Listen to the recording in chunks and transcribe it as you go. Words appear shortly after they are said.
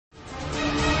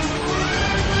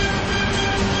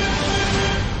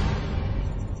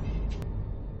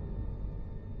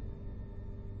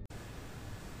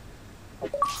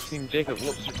Team Jacob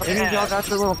whoops your As soon as y'all got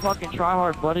your little fucking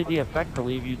tryhard Bloody the Effect to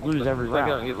leave, you'd lose every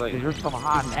round. Because you're some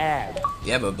hot ass.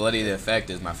 Yeah, but Bloody the Effect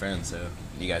is my friend, so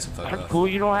you guys can fuck That's off. cool,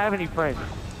 you don't have any friends.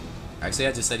 Actually,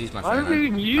 I just said he's my friend.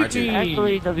 Aren't you?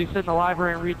 Actually, does he sit in the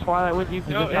library and read Twilight with you?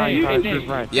 No, Your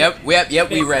friend. Yep,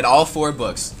 we read all 4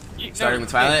 books. Starting with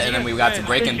Twilight, and then we got to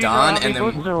Breaking Dawn, and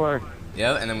then...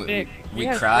 Yep, and then we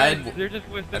cried They're just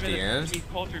with them at the in end. Chinese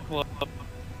Culture Club.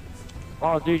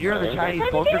 Oh, dude, you're in the Chinese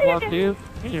Culture Club too?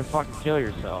 You need to fucking kill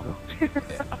yourself.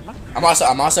 I'm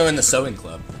also in the Sewing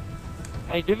Club.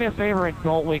 Hey, do me a favor and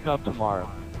don't wake up tomorrow.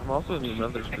 I'm also in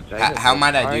another How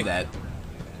might I do that?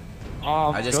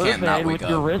 I just go to can't not bed wake with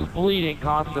your up. wrist bleeding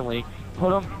constantly. Put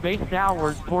them face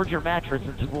downwards towards your mattress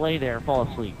and just lay there and fall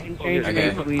asleep. Okay,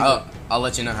 I'll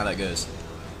let you know how that goes.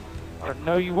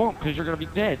 No, you won't, because you're gonna be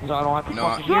dead, so I don't have to No,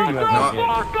 fucking hear you ever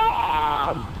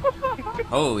again.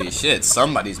 Holy shit,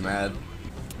 somebody's mad.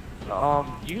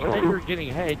 You said you were getting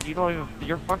head. You don't even.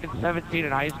 You're fucking 17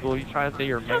 in high school. You trying to say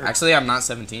you're married? Actually, I'm not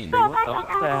 17. What the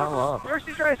hell up? First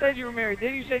you tried to say you were married,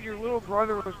 then you said your little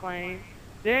brother was playing,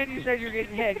 then you said you're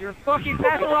getting head. You're a fucking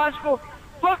pathological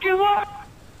fucking liar!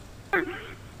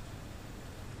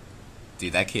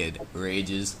 Dude, that kid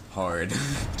rages hard.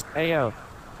 Hey yo,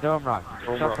 Domey,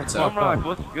 shut the What's fuck up? up.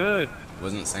 What's good?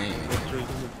 Wasn't saying anything.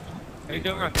 Are you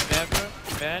Domey mad, bro?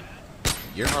 You mad?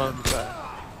 You're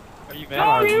Are you mad?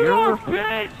 Oh, you're a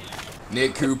bitch!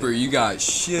 Nick Cooper, you got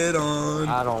shit on.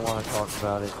 I don't want to talk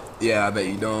about it. Yeah, I bet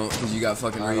you don't, because you got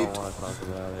fucking I don't raped. want to talk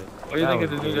about it. What do you think of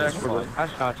the new dashboard? I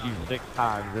shot you 6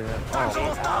 times.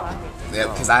 Oh, Yeah,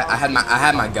 because I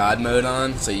had my God mode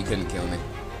on, so you couldn't kill me.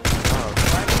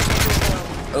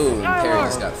 Oh, and Perry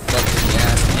just got fucked in the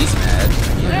ass. He's mad.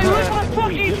 Hey, where's my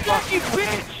fucking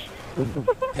bitch?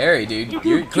 Perry, dude,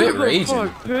 you quit raging.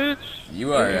 Bitch.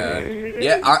 You are,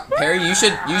 Perry, you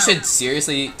should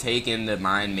seriously take into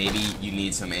mind maybe you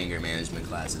need some anger management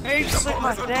classes. Hey, lick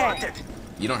my sack.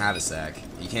 You don't have a sack.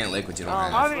 You can't lick what you don't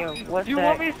have. I mean, do you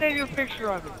want me to send you a picture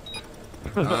of it?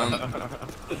 No,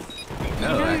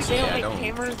 actually, I don't.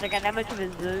 Cameras that got that much of a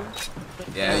zoom.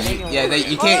 Yeah,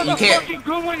 you can't. Fucking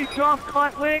good one, you dumb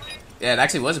cunt lick. Yeah, it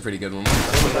actually was a pretty good one.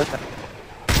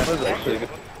 That was actually a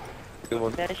good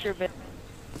one. That's your bit.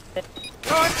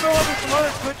 No, I throw over some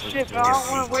other good shit, but I don't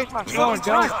want to waste my phone.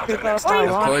 Don't pick up my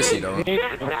Of course you don't.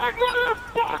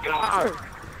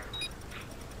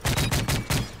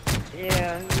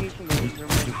 Yeah, you need some information.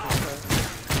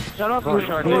 shut up, Sorry,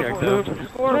 Richard.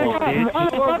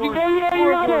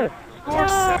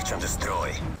 Search and destroy.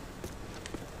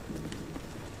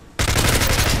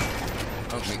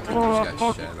 Oh, Nick Cooper's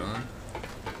got shit on.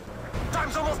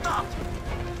 Time's almost up.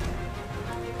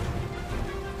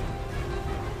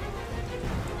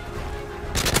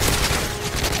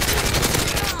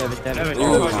 Oh,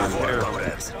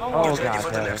 God,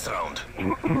 For the next round.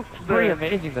 It's pretty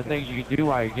amazing the things you can do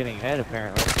while you're getting head,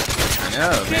 apparently. I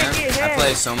know, man. I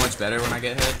play so much better when I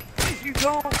get hit. You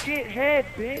don't get head,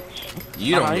 bitch.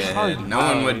 You don't get hit. No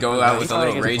one would go out with a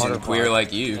little raging queer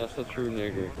like you. That's a true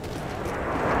nigger.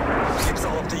 It's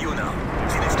all up to you now.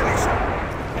 Finish the mission.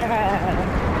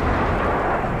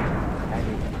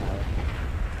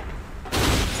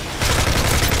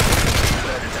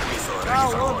 Predator missile ready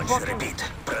for launch. Repeat.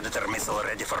 Predator missile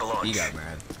ready for launch. He got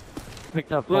mad.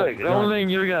 Picked up. Look, the only thing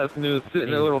you guys can do is sit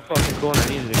in that little fucking corner.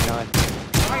 needed a gun.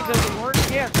 Mine doesn't work.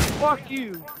 Yes, fuck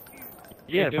you.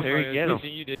 Yeah, Perry, get him.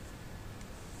 You did.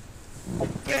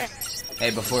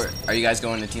 Hey, are you guys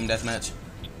going to team deathmatch?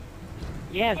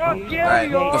 Yes, Fuck dude. yeah, Alright,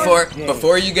 you are.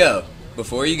 before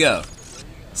you go,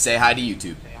 say hi to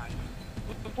YouTube.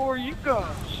 Before you go.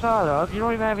 Shut up. You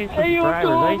don't even have any Hey, you subscribers.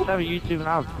 I used go. to have a YouTube and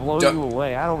I would blow Don't- you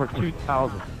away. I had over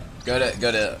 2,000. Go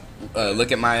to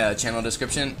look at my channel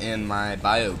description in my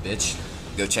bio, bitch.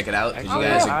 Go check it out,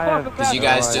 because you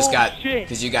guys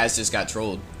just got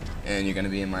trolled, and you're gonna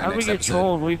be in my How we next get episode.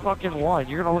 trolled? We fucking won.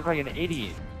 You're gonna look like an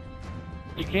idiot.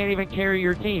 You can't even carry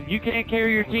your team. You can't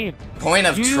carry your team. Point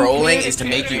of You trolling can't is to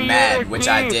make you carry mad, your which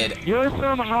I team. did. You're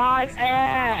some hot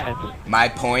ass. My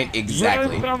point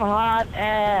exactly. You're some hot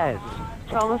ass.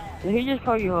 Thomas, did he just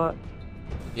call you hot?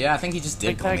 Yeah, I think he just did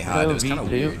Tic call me Tac hot. It Toe was kind of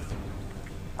V2. weird.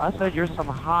 I said you're some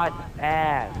hot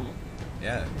ass.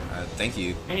 Yeah, thank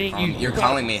you. Meaning You're suck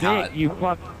calling me dick, hot. You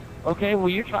fuck. Okay, well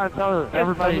you're trying to tell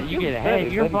everybody that you get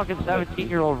ahead. You're a fucking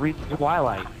 17-year-old reading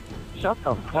Twilight. Shut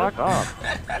the fuck up.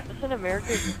 What's in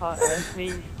America hot ass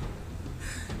means?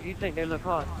 You think they look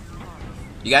hot?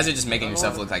 You guys are just making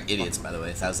yourself look like idiots, by the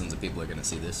way. Thousands of people are gonna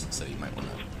see this, so you might want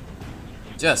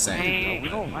to. Just saying.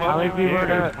 How many people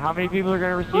are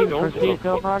gonna receive Domey?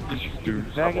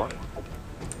 Faggot.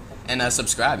 And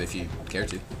subscribe if you care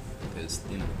to, because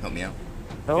help me out.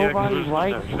 Nobody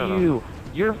likes you.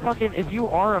 You're fucking. If you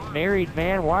are a married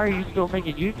man, why are you still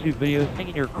making YouTube videos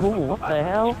thinking you're cool? What the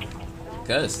hell?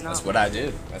 Cause that's what I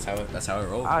do. That's how I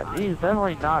roll. He's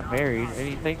definitely not married, and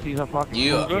he thinks he's a fucking.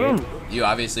 You cool kid. you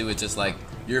obviously would just like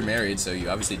you're married, so you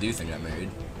obviously do think I'm married.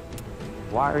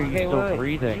 Why are you Okay, still wait.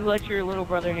 breathing? You let your little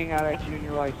brother hang out at you in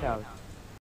your wife's house.